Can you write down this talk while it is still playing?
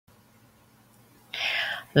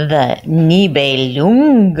The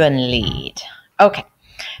Nibelungenlied. Okay,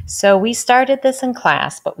 so we started this in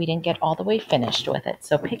class, but we didn't get all the way finished with it.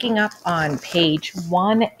 So picking up on page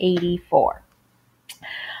 184,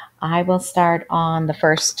 I will start on the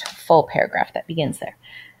first full paragraph that begins there.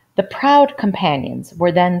 The proud companions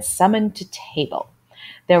were then summoned to table.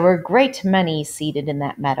 There were a great many seated in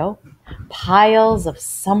that meadow. Piles of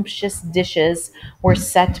sumptuous dishes were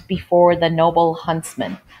set before the noble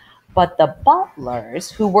huntsmen, but the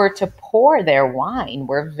butlers who were to pour their wine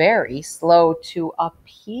were very slow to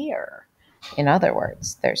appear. In other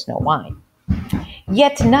words, there's no wine.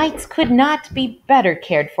 Yet knights could not be better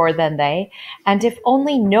cared for than they, and if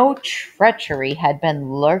only no treachery had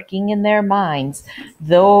been lurking in their minds,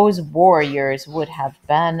 those warriors would have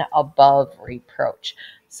been above reproach.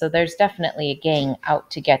 So there's definitely a gang out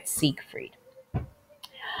to get Siegfried.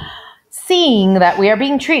 Seeing that we are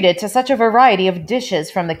being treated to such a variety of dishes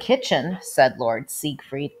from the kitchen, said Lord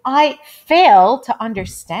Siegfried, I fail to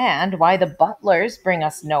understand why the butlers bring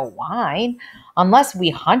us no wine. Unless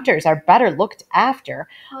we hunters are better looked after,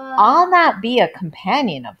 I'll not be a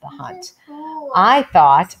companion of the hunt. I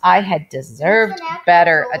thought I had deserved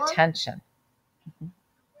better attention.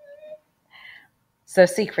 So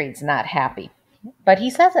Siegfried's not happy, but he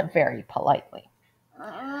says it very politely.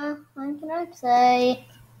 What can I say?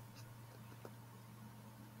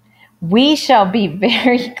 We shall be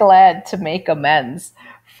very glad to make amends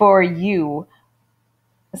for you.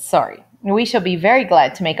 We shall be very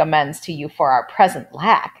glad to make amends to you for our present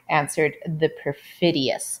lack, answered the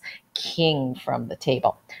perfidious king from the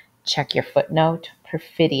table. Check your footnote.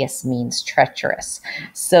 Perfidious means treacherous.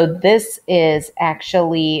 So this is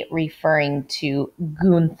actually referring to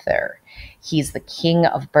Gunther. He's the king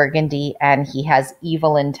of Burgundy, and he has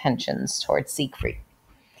evil intentions towards Siegfried.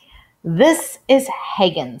 This is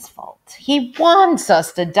Hagen's fault. He wants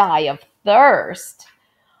us to die of thirst.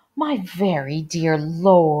 My very dear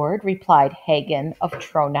lord, replied Hagen of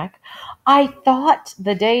Tronek, I thought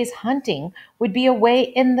the day's hunting would be away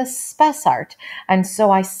in the Spessart, and so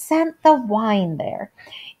I sent the wine there.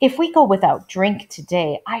 If we go without drink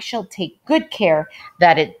today, I shall take good care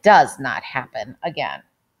that it does not happen again.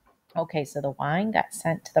 Okay, so the wine got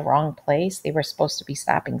sent to the wrong place. They were supposed to be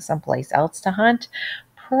stopping someplace else to hunt.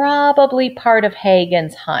 Probably part of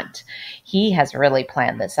Hagen's hunt. He has really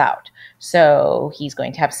planned this out. So he's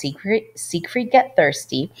going to have Siegfried get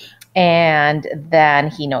thirsty, and then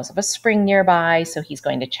he knows of a spring nearby, so he's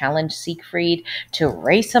going to challenge Siegfried to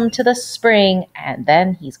race him to the spring, and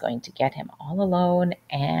then he's going to get him all alone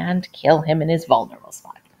and kill him in his vulnerable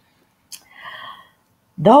spot.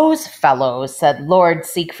 Those fellows, said Lord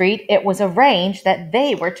Siegfried, it was arranged that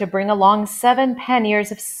they were to bring along 7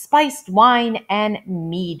 panniers of spiced wine and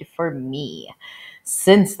mead for me.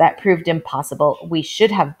 Since that proved impossible, we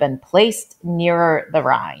should have been placed nearer the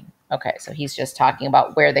Rhine. Okay, so he's just talking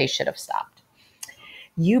about where they should have stopped.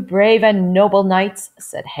 You brave and noble knights,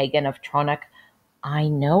 said Hagen of Tronek, I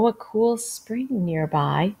know a cool spring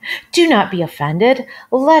nearby. Do not be offended.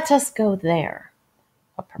 Let us go there.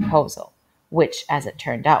 A proposal, which, as it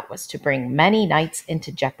turned out, was to bring many knights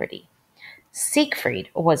into jeopardy. Siegfried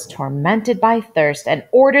was tormented by thirst and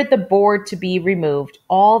ordered the board to be removed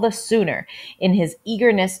all the sooner in his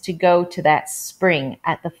eagerness to go to that spring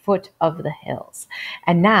at the foot of the hills.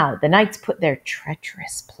 And now the knights put their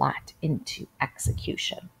treacherous plot into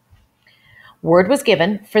execution. Word was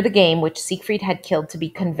given for the game which Siegfried had killed to be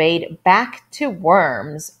conveyed back to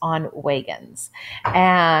Worms on wagons,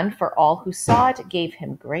 and for all who saw it gave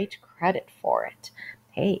him great credit for it.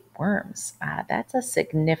 Hey, Worms, that's a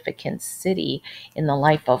significant city in the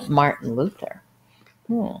life of Martin Luther.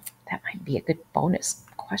 That might be a good bonus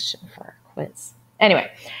question for our quiz.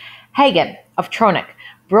 Anyway, Hagen of Tronek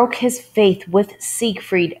broke his faith with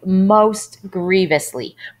Siegfried most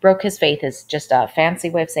grievously. Broke his faith is just a fancy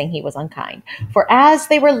way of saying he was unkind. For as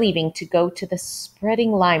they were leaving to go to the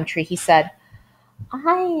spreading lime tree, he said,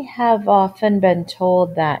 I have often been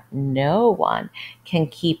told that no one can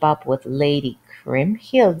keep up with Lady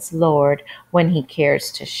Kriemhild's lord when he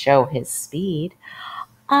cares to show his speed.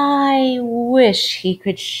 I wish he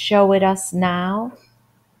could show it us now.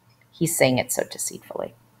 He's saying it so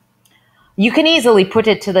deceitfully. You can easily put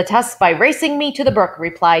it to the test by racing me to the brook,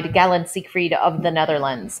 replied gallant Siegfried of the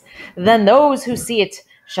Netherlands. Then those who see it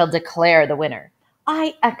shall declare the winner.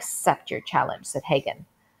 I accept your challenge, said Hagen.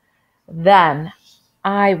 Then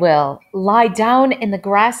I will lie down in the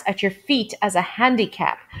grass at your feet as a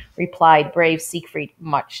handicap, replied brave Siegfried,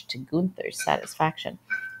 much to Gunther's satisfaction.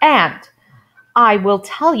 And I will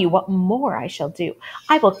tell you what more I shall do.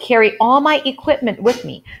 I will carry all my equipment with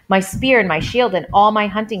me, my spear and my shield and all my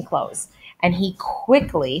hunting clothes. and he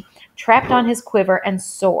quickly trapped on his quiver and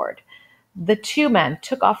sword. The two men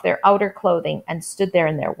took off their outer clothing and stood there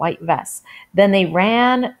in their white vests. Then they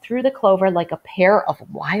ran through the clover like a pair of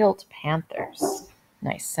wild panthers.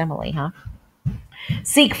 Nice simile, huh?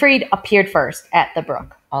 Siegfried appeared first at the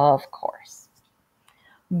brook, of course.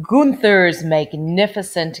 Gunther's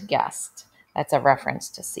magnificent guest, that's a reference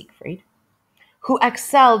to Siegfried, who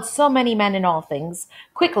excelled so many men in all things,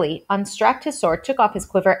 quickly unstrapped his sword, took off his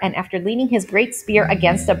quiver, and after leaning his great spear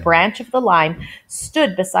against a branch of the lime,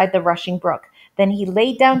 stood beside the rushing brook. Then he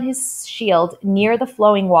laid down his shield near the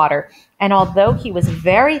flowing water, and although he was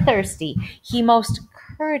very thirsty, he most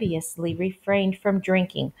courteously refrained from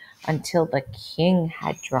drinking until the king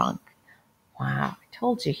had drunk. Wow, I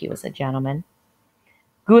told you he was a gentleman.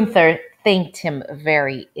 Gunther thanked him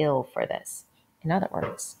very ill for this. In other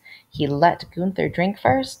words, he let Gunther drink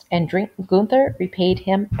first, and Gunther repaid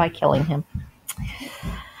him by killing him.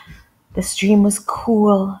 The stream was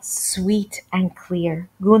cool, sweet, and clear.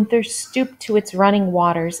 Gunther stooped to its running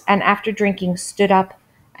waters, and after drinking stood up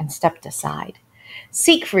and stepped aside.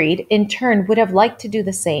 Siegfried, in turn, would have liked to do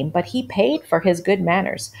the same, but he paid for his good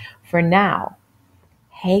manners, for now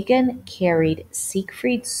Hagen carried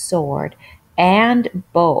Siegfried's sword and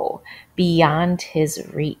bow beyond his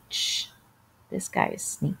reach. This guy is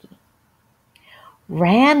sneaky.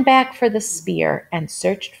 Ran back for the spear and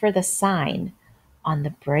searched for the sign on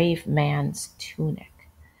the brave man's tunic.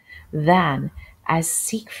 Then, as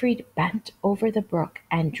Siegfried bent over the brook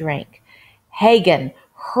and drank, Hagen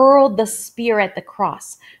hurled the spear at the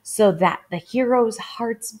cross so that the hero's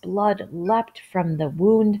heart's blood leapt from the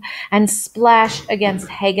wound and splashed against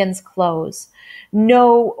Hagen's clothes.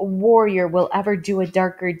 No warrior will ever do a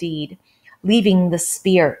darker deed. Leaving the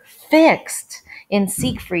spear fixed in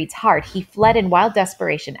Siegfried's heart, he fled in wild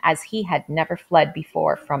desperation as he had never fled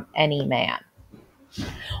before from any man.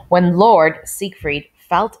 When Lord Siegfried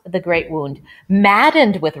felt the great wound,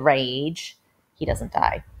 maddened with rage, he doesn't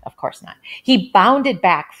die, of course not. He bounded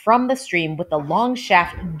back from the stream with the long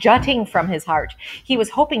shaft jutting from his heart. He was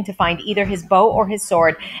hoping to find either his bow or his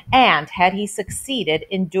sword, and had he succeeded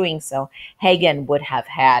in doing so, Hagen would have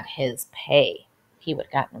had his pay. He would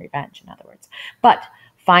have gotten revenge, in other words. But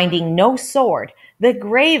finding no sword, the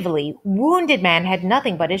gravely wounded man had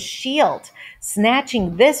nothing but his shield.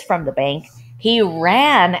 Snatching this from the bank, he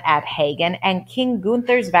ran at Hagen, and King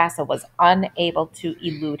Gunther's vassal was unable to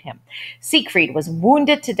elude him. Siegfried was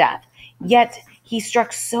wounded to death, yet he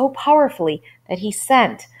struck so powerfully that he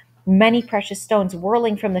sent many precious stones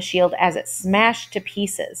whirling from the shield as it smashed to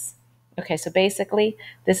pieces. Okay, so basically,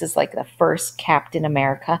 this is like the first Captain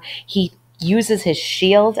America. He uses his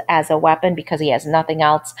shield as a weapon because he has nothing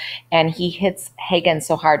else, and he hits Hagen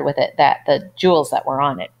so hard with it that the jewels that were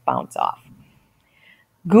on it bounce off.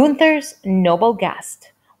 Gunther's noble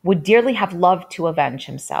guest would dearly have loved to avenge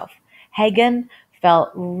himself. Hagen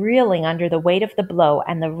fell reeling under the weight of the blow,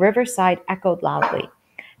 and the riverside echoed loudly.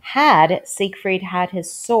 Had Siegfried had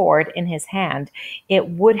his sword in his hand, it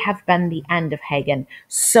would have been the end of Hagen.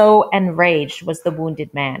 So enraged was the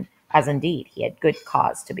wounded man, as indeed he had good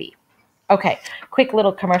cause to be. Okay, quick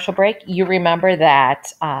little commercial break. You remember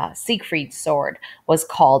that Siegfried's sword was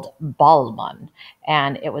called Balmung,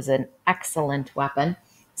 and it was an excellent weapon.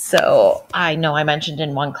 So I know I mentioned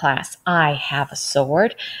in one class, I have a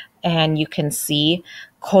sword, and you can see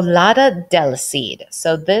Colada del Cid.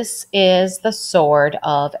 So this is the sword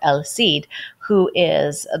of El Cid, who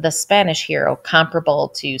is the Spanish hero comparable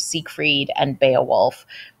to Siegfried and Beowulf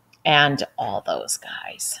and all those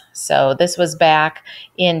guys. So this was back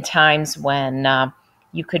in times when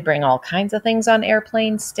you could bring all kinds of things on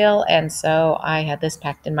airplanes still, and so I had this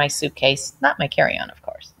packed in my suitcase, not my carry-on, of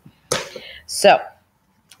course. So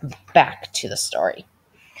back to the story.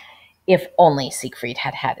 If only Siegfried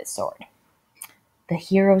had had his sword. The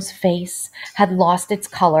hero's face had lost its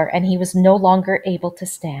color, and he was no longer able to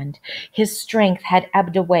stand. His strength had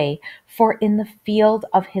ebbed away, for in the field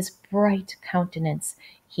of his bright countenance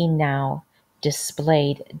he now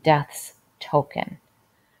displayed death's token.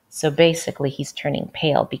 So basically he's turning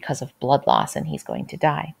pale because of blood loss, and he's going to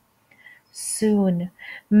die. Soon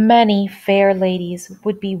many fair ladies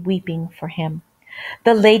would be weeping for him.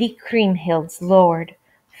 The Lady Kriemhild's lord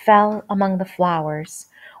fell among the flowers,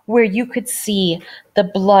 where you could see the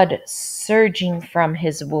blood surging from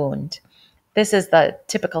his wound. This is the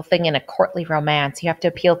typical thing in a courtly romance. You have to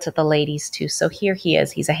appeal to the ladies too. So here he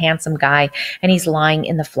is. He's a handsome guy, and he's lying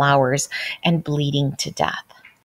in the flowers and bleeding to death.